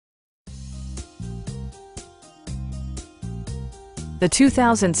the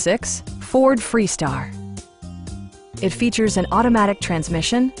 2006 Ford Freestar. It features an automatic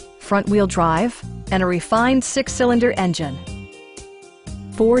transmission, front-wheel drive, and a refined 6-cylinder engine.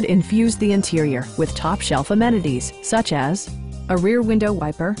 Ford infused the interior with top-shelf amenities such as a rear window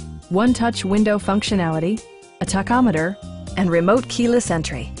wiper, one-touch window functionality, a tachometer, and remote keyless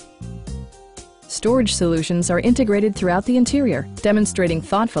entry. Storage solutions are integrated throughout the interior, demonstrating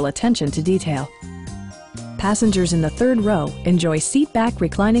thoughtful attention to detail. Passengers in the third row enjoy seat-back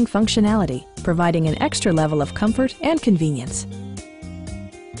reclining functionality, providing an extra level of comfort and convenience.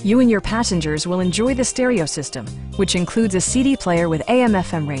 You and your passengers will enjoy the stereo system, which includes a CD player with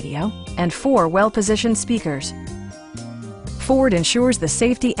AM/FM radio and 4 well-positioned speakers. Ford ensures the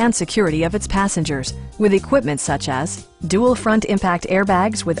safety and security of its passengers with equipment such as dual front impact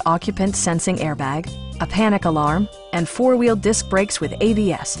airbags with occupant sensing airbag, a panic alarm, and 4-wheel disc brakes with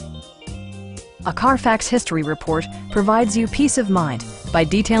ABS. A Carfax history report provides you peace of mind by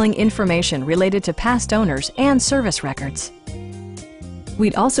detailing information related to past owners and service records.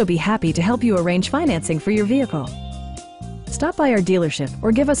 We'd also be happy to help you arrange financing for your vehicle. Stop by our dealership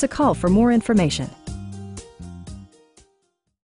or give us a call for more information.